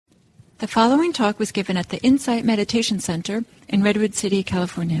The following talk was given at the Insight Meditation Center in Redwood City,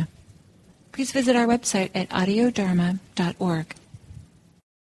 California. Please visit our website at audiodharma.org.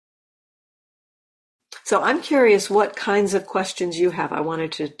 So I'm curious what kinds of questions you have. I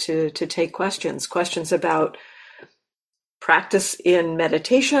wanted to take questions about practice in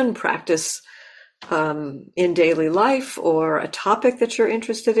meditation, practice in daily life, or a topic that you're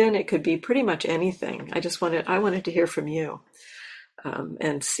interested in. It could be pretty much anything. I wanted to hear from you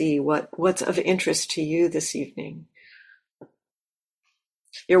and see what's of interest to you this evening.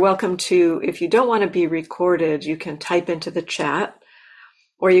 You're welcome to, if you don't want to be recorded, you can type into the chat,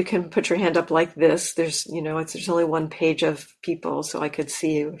 or you can put your hand up like this. There's only one page of people, so I could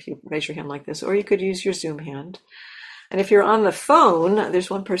see you if you raise your hand like this, or you could use your Zoom hand. And if you're on the phone, there's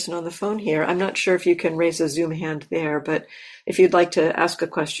one person on the phone here. I'm not sure if you can raise a Zoom hand there, but if you'd like to ask a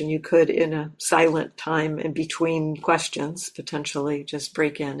question, you could, in a silent time in between questions, potentially just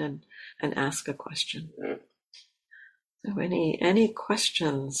break in and ask a question. So any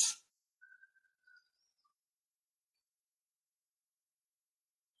questions?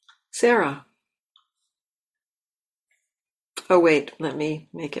 Sarah. Oh, wait, let me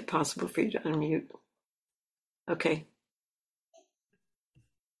make it possible for you to unmute. Okay.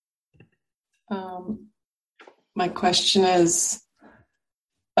 My question is,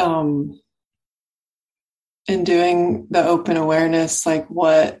 in doing the open awareness, like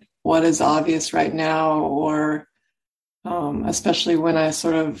what is obvious right now, or especially when I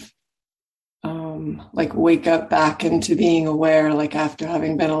sort of like wake up back into being aware, like after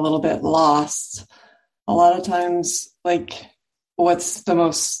having been a little bit lost, a lot of times, like what's the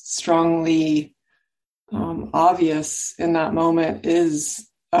most strongly obvious in that moment is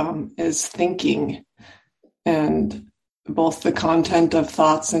thinking, and both the content of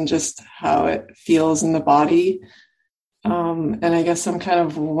thoughts and just how it feels in the body. And I guess I'm kind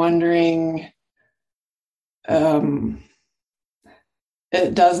of wondering,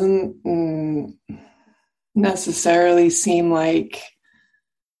 it doesn't necessarily seem like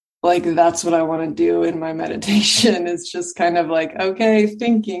that's what I want to do in my meditation. It's just kind of like, okay,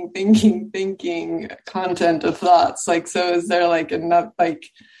 thinking, content of thoughts. Like, so is there like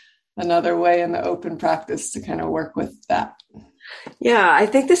another way in the open practice to kind of work with that? Yeah, I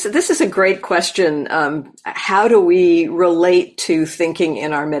think this is a great question. How do we relate to thinking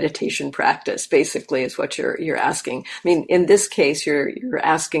in our meditation practice? Basically, is what you're asking. I mean, in this case, you're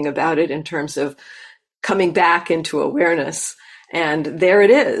asking about it in terms of coming back into awareness. And there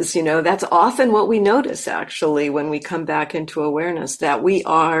it is. That's often what we notice, actually, when we come back into awareness, that we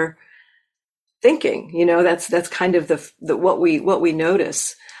are thinking. That's kind of the what we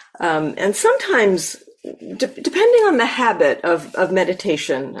notice. And sometimes, depending on the habit of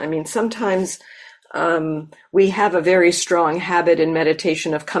meditation, I mean, sometimes we have a very strong habit in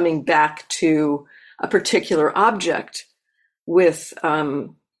meditation of coming back to a particular object with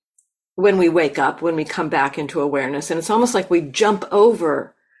when we wake up, when we come back into awareness. And it's almost like we jump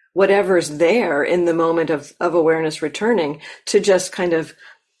over whatever's there in the moment of awareness returning to just kind of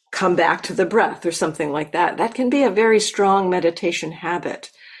come back to the breath or something like that. That can be a very strong meditation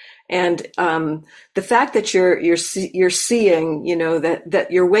habit. And the fact that you're seeing, that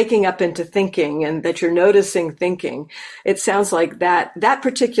you're waking up into thinking and that you're noticing thinking, it sounds like that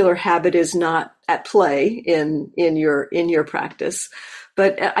particular habit is not at play in your practice.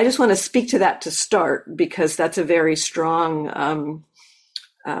 But I just want to speak to that to start, because that's a very strong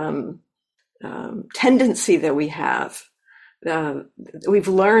tendency that we have. We've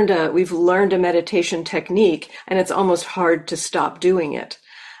learned a meditation technique, and it's almost hard to stop doing it.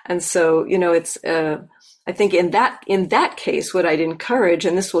 And so, it's, I think in that case, what I'd encourage,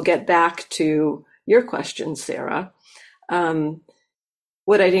 and this will get back to your question, Sarah,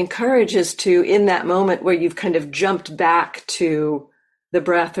 what I'd encourage is to, in that moment where you've kind of jumped back to the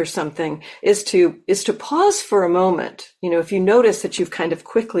breath or something, is to pause for a moment. If you notice that you've kind of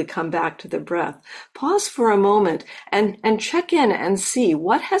quickly come back to the breath, pause for a moment and check in and see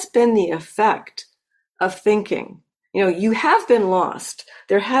what has been the effect of thinking. You have been lost.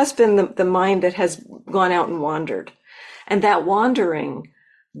 There has been the mind that has gone out and wandered. And that wandering,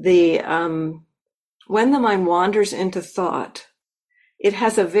 when the mind wanders into thought, it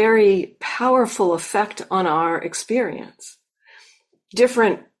has a very powerful effect on our experience.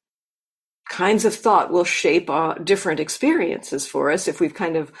 Different kinds of thought will shape different experiences for us. If we've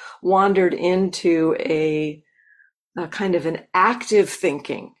kind of wandered into a kind of an active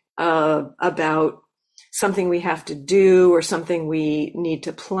thinking about something we have to do, or something we need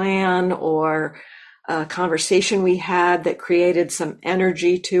to plan, or a conversation we had that created some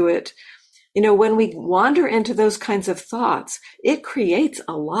energy to it. When we wander into those kinds of thoughts, it creates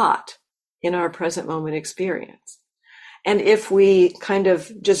a lot. in our present moment experience. And if we kind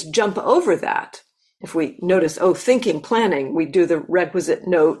of just jump over that, if we notice, thinking, planning, we do the requisite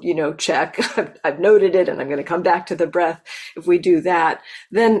note, check, I've noted it and I'm going to come back to the breath. If we do that,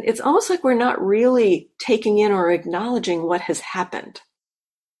 then it's almost like we're not really taking in or acknowledging what has happened.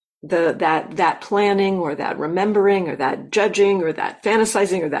 That planning or that remembering or that judging or that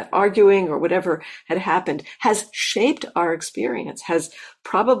fantasizing or that arguing or whatever had happened has shaped our experience, has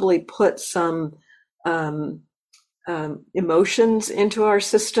probably put some emotions into our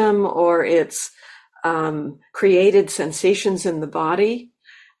system, or it's created sensations in the body.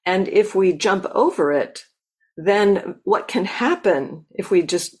 And if we jump over it, then what can happen if we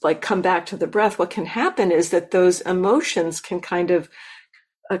just come back to the breath? What can happen is that those emotions can kind of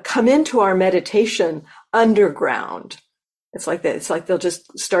come into our meditation underground. It's like that. It's like they'll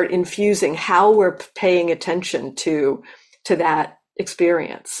just start infusing how we're paying attention to that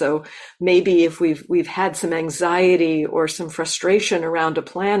experience. So maybe if we've had some anxiety or some frustration around a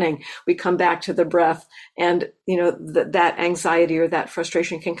planning, we come back to the breath, and that anxiety or that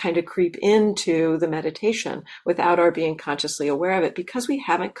frustration can kind of creep into the meditation without our being consciously aware of it, because we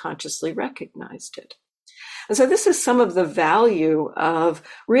haven't consciously recognized it. And so this is some of the value of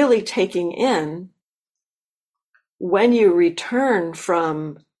really taking in, when you return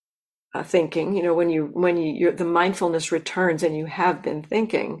from thinking, when the mindfulness returns and you have been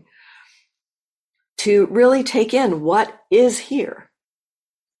thinking, to really take in what is here.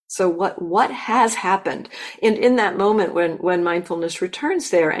 So what has happened in that moment when mindfulness returns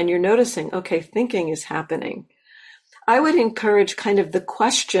there, and you're noticing, okay, thinking is happening. I would encourage kind of the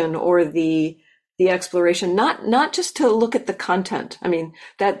question or the exploration, not just to look at the content. I mean,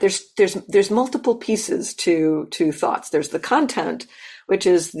 that there's multiple pieces to thoughts. There's the content, which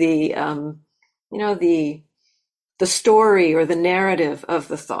is the story or the narrative of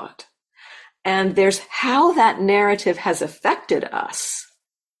the thought. And there's how that narrative has affected us.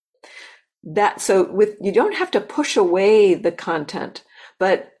 You don't have to push away the content,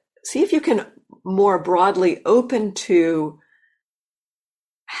 but see if you can more broadly open to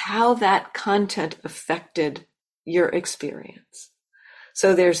how that content affected your experience.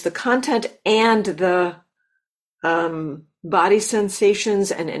 So there's the content and the body sensations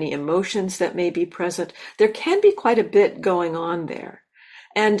and any emotions that may be present. There can be quite a bit going on there.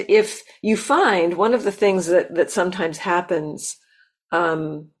 And if you find, one of the things that sometimes happens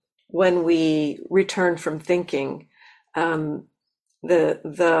when we return from thinking, the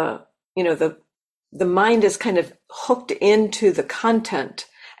mind is kind of hooked into the content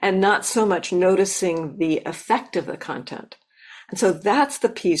and not so much noticing the effect of the content. And so that's the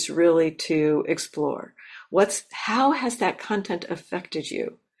piece really to explore. How has that content affected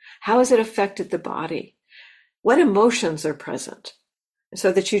you? How has it affected the body? What emotions are present?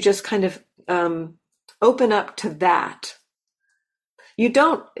 So that you just kind of open up to that. You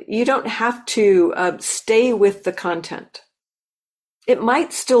don't have to stay with the content. It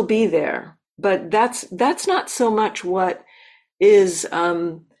might still be there, but that's not so much what is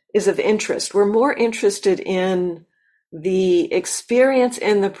of interest. We're more interested in the experience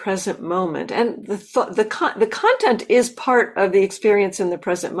in the present moment, and the content is part of the experience in the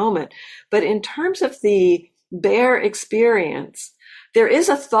present moment. But in terms of the bare experience, there is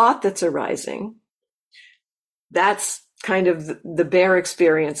a thought that's arising. That's kind of the bare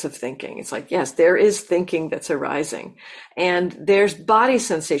experience of thinking. It's like, yes, there is thinking that's arising, and there's body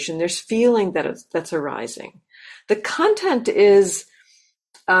sensation, there's feeling that's arising. The content is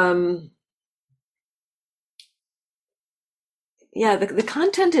the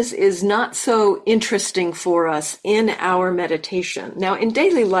content is not so interesting for us in our meditation. Now, in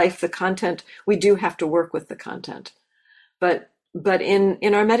daily life, the content, we do have to work with the content. But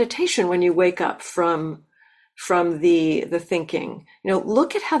in our meditation, when you wake up from the thinking,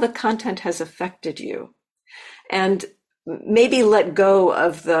 look at how the content has affected you, and maybe let go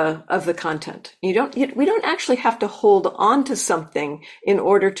of the content. We don't actually have to hold on to something in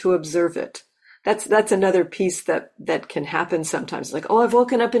order to observe it. That's another piece that can happen sometimes. Like, I've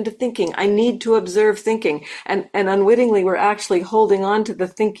woken up into thinking. I need to observe thinking. And unwittingly, we're actually holding on to the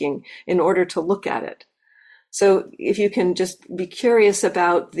thinking in order to look at it. So if you can just be curious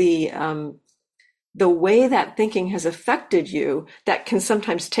about the way that thinking has affected you, that can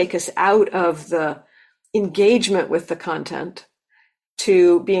sometimes take us out of the engagement with the content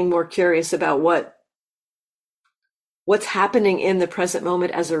to being more curious about what's happening in the present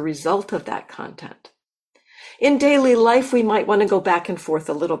moment as a result of that content. In daily life, we might want to go back and forth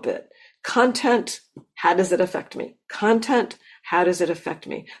a little bit. Content, how does it affect me? Content, how does it affect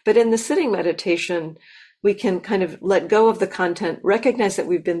me? But in the sitting meditation, we can kind of let go of the content, recognize that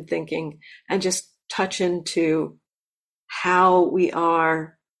we've been thinking, and just touch into how we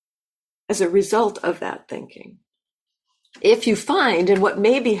are as a result of that thinking. If you find, and what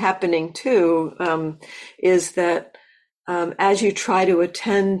may be happening too, is that as you try to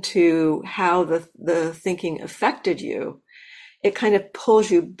attend to how the thinking affected you, it kind of pulls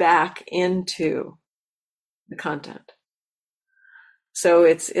you back into the content. So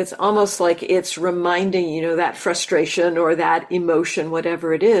it's almost like it's reminding, that frustration or that emotion,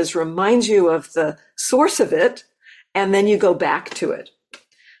 whatever it is, reminds you of the source of it, and then you go back to it.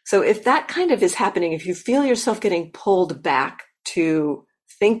 So if that kind of is happening, if you feel yourself getting pulled back to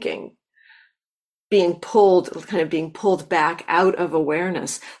thinking, being pulled back out of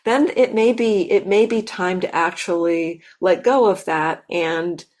awareness, then it may be time to actually let go of that.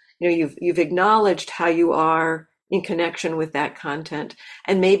 And, you've acknowledged how you are in connection with that content,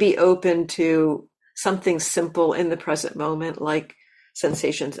 and maybe open to something simple in the present moment, like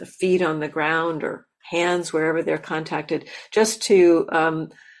sensations of feet on the ground or hands wherever they're contacted, just to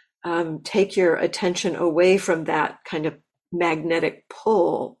take your attention away from that kind of magnetic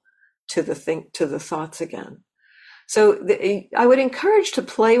pull to the thoughts again. So I would encourage to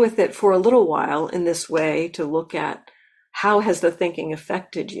play with it for a little while in this way, to look at how has the thinking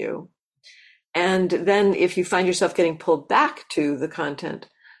affected you. And then if you find yourself getting pulled back to the content,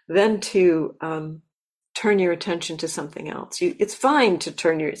 then to turn your attention to something else. It's fine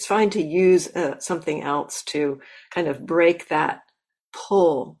to use something else to kind of break that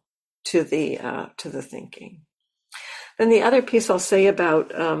pull to the thinking. Then the other piece I'll say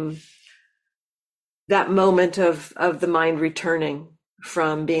about that moment of the mind returning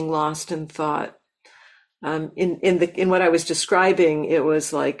from being lost in thought. In what I was describing, it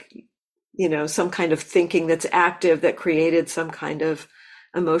was like, some kind of thinking that's active that created some kind of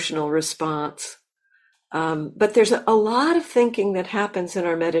emotional response. But there's a lot of thinking that happens in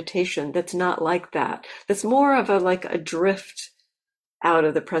our meditation that's not like that. That's more of a drift out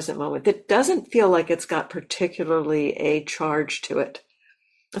of the present moment that doesn't feel like it's got particularly a charge to it.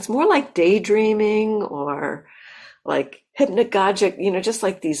 It's more like daydreaming or like hypnagogic, just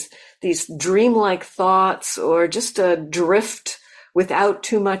like these dreamlike thoughts, or just a drift without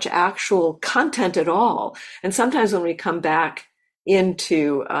too much actual content at all. And sometimes when we come back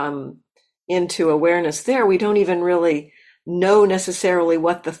into awareness there, we don't even really know necessarily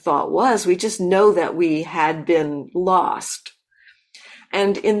what the thought was. We just know that we had been lost.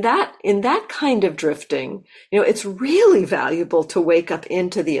 And in that kind of drifting, it's really valuable to wake up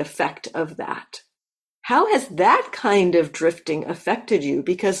into the effect of that. How has that kind of drifting affected you?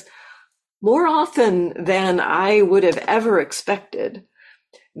 Because more often than I would have ever expected,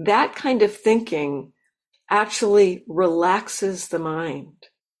 that kind of thinking actually relaxes the mind,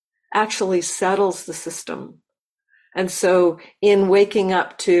 actually settles the system. And so in waking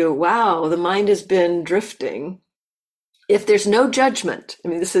up to, wow, the mind has been drifting, if there's no judgment,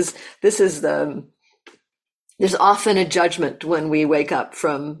 there's often a judgment when we wake up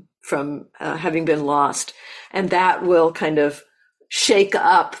from having been lost, and that will kind of shake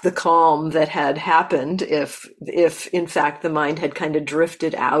up the calm that had happened if in fact the mind had kind of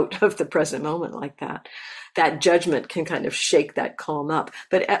drifted out of the present moment like that. That judgment can kind of shake that calm up.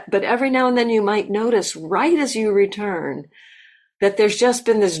 But every now and then you might notice, right as you return, that there's just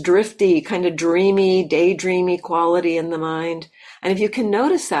been this drifty, kind of dreamy, daydreamy quality in the mind. And if you can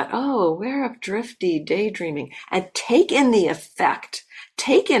notice that, aware of drifty daydreaming, and take in the effect,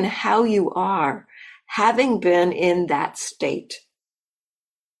 take in how you are having been in that state.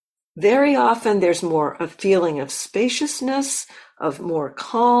 Very often there's more a feeling of spaciousness, of more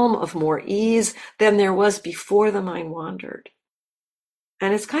calm, of more ease than there was before the mind wandered.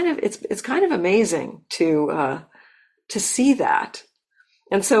 And it's kind of amazing to see that.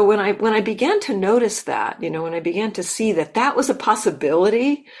 And so when I began to notice that, when I began to see that was a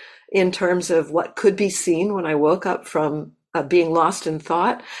possibility in terms of what could be seen when I woke up from being lost in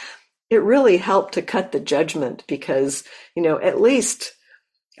thought, it really helped to cut the judgment, because, at least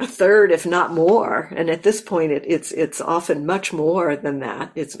a third, if not more, and at this point it's often much more than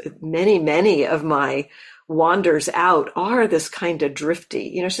that. It's many of my wanders out are this kind of drifty.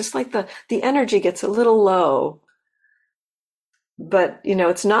 It's just like the energy gets a little low. But,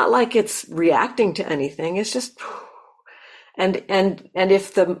 it's not like it's reacting to anything. It's just, and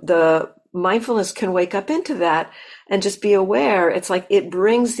if the mindfulness can wake up into that and just be aware, it's like it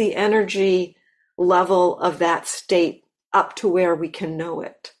brings the energy level of that state up to where we can know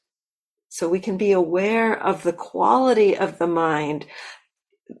it. So we can be aware of the quality of the mind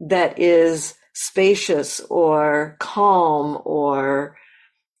that is spacious or calm or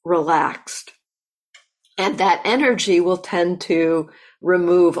relaxed. And that energy will tend to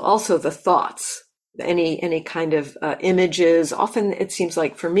remove also the thoughts, any kind of images. Often it seems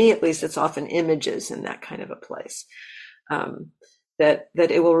like, for me at least, it's often images in that kind of a place. That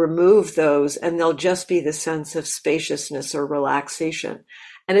it will remove those, and there'll just be the sense of spaciousness or relaxation.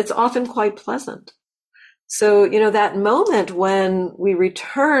 And it's often quite pleasant. So, that moment when we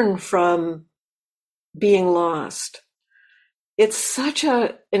return from being lost, it's such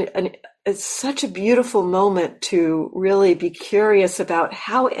it's such a beautiful moment to really be curious about,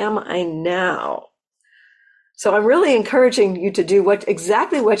 how am I now? So I'm really encouraging you to do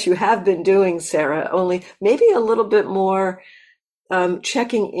exactly what you have been doing, Sarah, only maybe a little bit more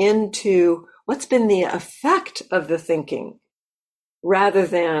checking into what's been the effect of the thinking rather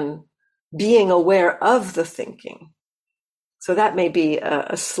than being aware of the thinking. So that may be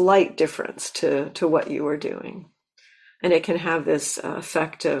a slight difference to what you were doing. And it can have this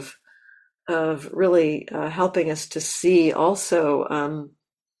effect of really helping us to see also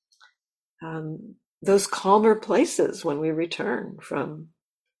those calmer places when we return from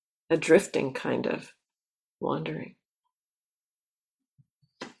a drifting kind of wandering.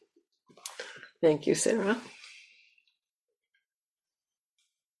 Thank you, Sarah.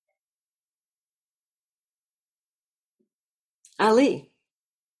 Ali.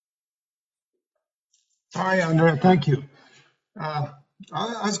 Hi, Andrea. Thank you. I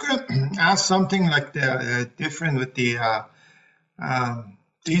was going to ask something like different with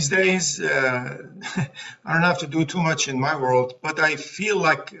these days. I don't have to do too much in my world, but I feel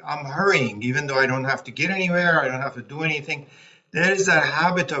like I'm hurrying, even though I don't have to get anywhere. I don't have to do anything. There is that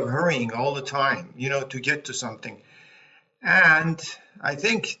habit of hurrying all the time, to get to something. And I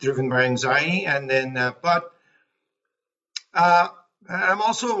think driven by anxiety. And then, I'm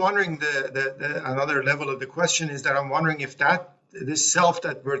also wondering another level of the question is that I'm wondering if this self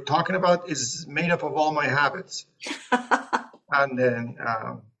that we're talking about is made up of all my habits. And then,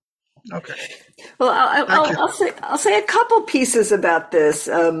 okay. Well, I'll say a couple pieces about this.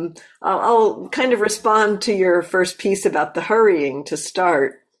 I'll kind of respond to your first piece about the hurrying to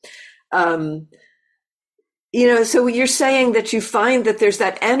start. So you're saying that you find that there's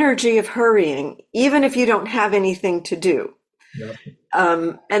that energy of hurrying, even if you don't have anything to do. Yep.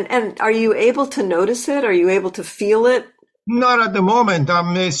 And are you able to notice it? Are you able to feel it? Not at the moment.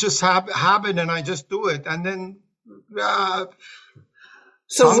 It's just habit, and I just do it. And then,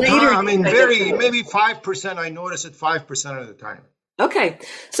 so later, maybe 5%. I notice it 5% of the time. Okay.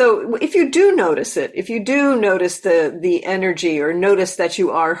 So if you do notice it, if you do notice the energy or notice that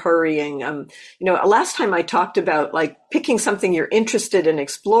you are hurrying, last time I talked about like picking something you're interested in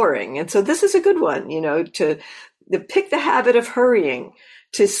exploring. And so this is a good one, to pick the habit of hurrying,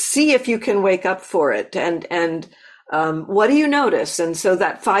 to see if you can wake up for it. And what do you notice? And so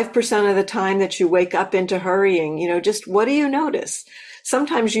that 5% of the time that you wake up into hurrying, just what do you notice?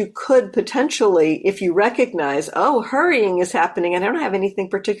 Sometimes you could potentially, if you recognize, hurrying is happening and I don't have anything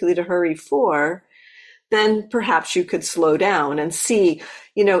particularly to hurry for, then perhaps you could slow down and see,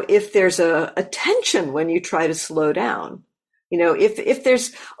 if there's a tension when you try to slow down. If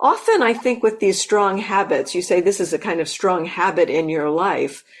there's often, I think with these strong habits, you say this is a kind of strong habit in your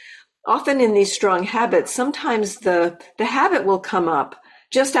life. Often in these strong habits, sometimes the habit will come up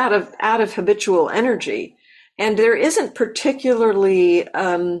just out of habitual energy. And there isn't particularly,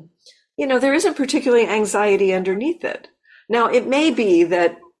 anxiety underneath it. Now, it may be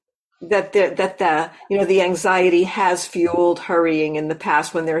that the anxiety has fueled hurrying in the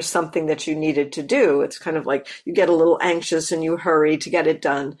past when there's something that you needed to do. It's kind of like you get a little anxious and you hurry to get it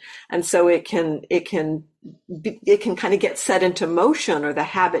done. And so it can kind of get set into motion, or the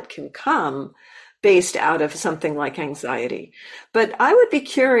habit can come based out of something like anxiety. But I would be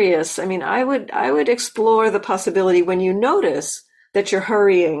curious. I would explore the possibility when you notice that you're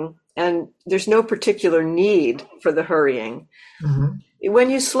hurrying and there's no particular need for the hurrying. Mm-hmm. When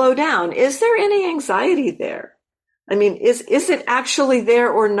you slow down, is there any anxiety there? Is it actually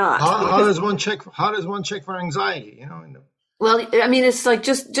there or not? How does one check for anxiety? Well, it's like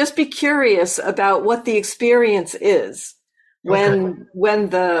just be curious about what the experience is when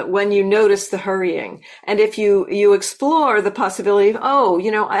you notice the hurrying, and if you explore the possibility of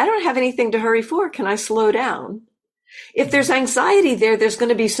I don't have anything to hurry for. Can I slow down? If there's anxiety there, there's going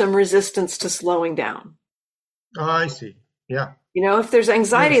to be some resistance to slowing down. Oh, I see. Yeah. If there's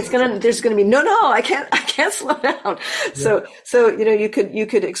anxiety, there's going to be, no, I can't slow down. Yeah. So, you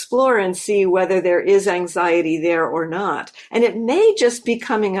could explore and see whether there is anxiety there or not. And it may just be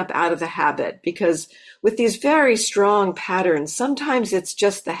coming up out of the habit, because with these very strong patterns, sometimes it's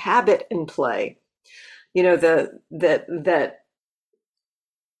just the habit in play. That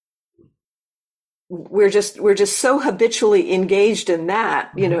we're just so habitually engaged in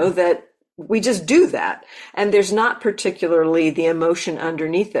that, that we just do that. And there's not particularly the emotion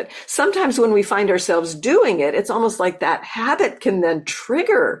underneath it. Sometimes when we find ourselves doing it, it's almost like that habit can then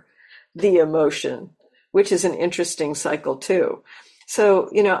trigger the emotion, which is an interesting cycle too. So,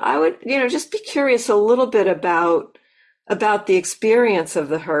 I would, just be curious a little bit about the experience of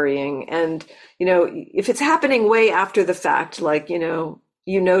the hurrying. And, if it's happening way after the fact, like, you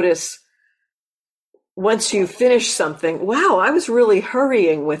notice once you finish something, wow, I was really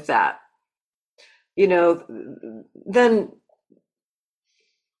hurrying with that. Then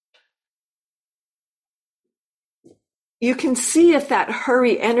you can see if that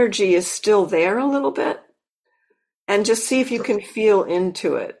hurry energy is still there a little bit, and just see if you can feel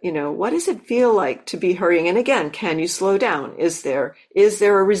into it. What does it feel like to be hurrying? And again, can you slow down? Is there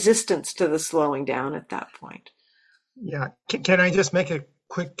a resistance to the slowing down at that point? Yeah. Can I just make a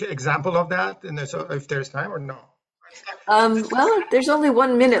quick example of that? And if there's time or no? Well, there's only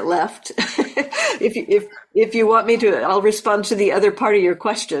 1 minute left. If you want me to, I'll respond to the other part of your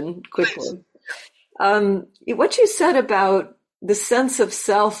question quickly. What you said about the sense of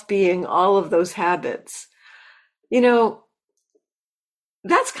self being all of those habits,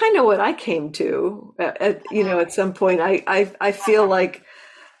 that's kind of what I came to at some point. I feel like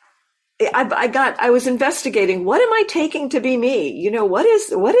I was investigating, what am I taking to be me? What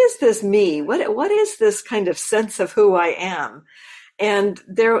is this me? What is this kind of sense of who I am? And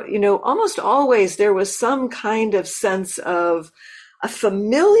there, almost always there was some kind of sense of a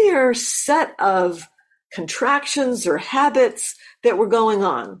familiar set of contractions or habits that were going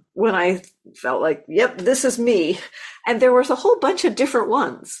on when I felt like, yep, this is me. And there was a whole bunch of different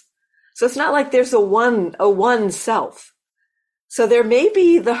ones. So it's not like there's a one self. So there may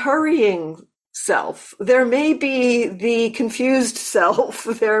be the hurrying self. There may be the confused self.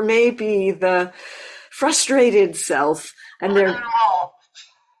 There may be the frustrated self. And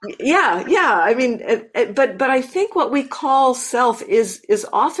yeah. I mean, but I think what we call self is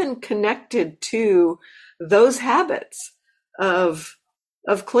often connected to those habits of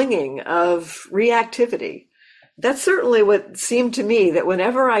clinging, of reactivity. That's certainly what seemed to me, that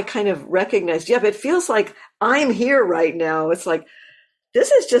whenever I kind of recognized, yep, it feels like I'm here right now. It's like,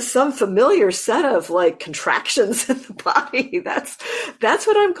 this is just some familiar set of like contractions in the body. That's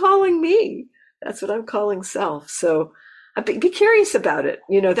what I'm calling me. That's what I'm calling self. So be curious about it.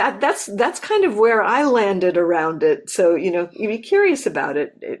 That's kind of where I landed around it. So, you be curious about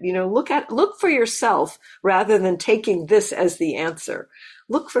it. Look for yourself rather than taking this as the answer.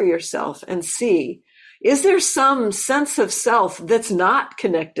 Look for yourself and see, is there some sense of self that's not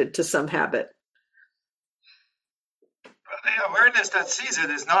connected to some habit? The awareness that sees it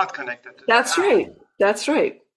is not connected to That's right. That's right.